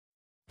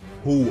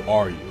Who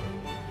are you?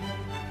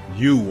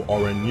 You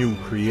are a new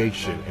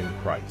creation in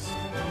Christ.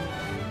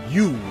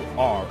 You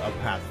are a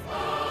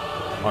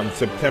Pathfinder. On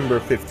September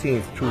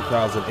 15th,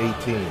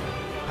 2018,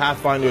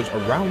 Pathfinders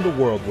around the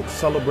world will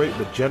celebrate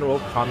the General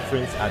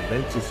Conference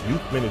Adventist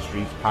Youth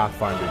Ministries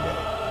Pathfinder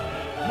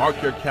Day.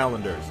 Mark your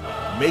calendars,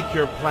 make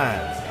your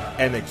plans,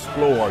 and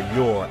explore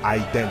your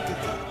identity.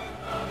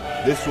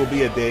 This will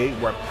be a day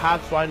where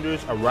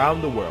Pathfinders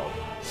around the world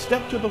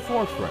step to the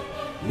forefront,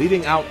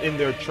 leading out in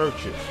their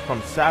churches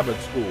from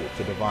Sabbath school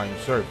to divine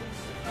service.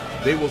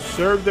 They will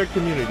serve their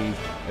communities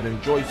and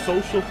enjoy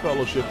social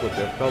fellowship with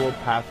their fellow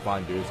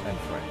Pathfinders and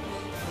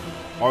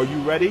friends. Are you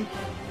ready?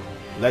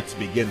 Let's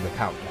begin the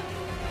countdown.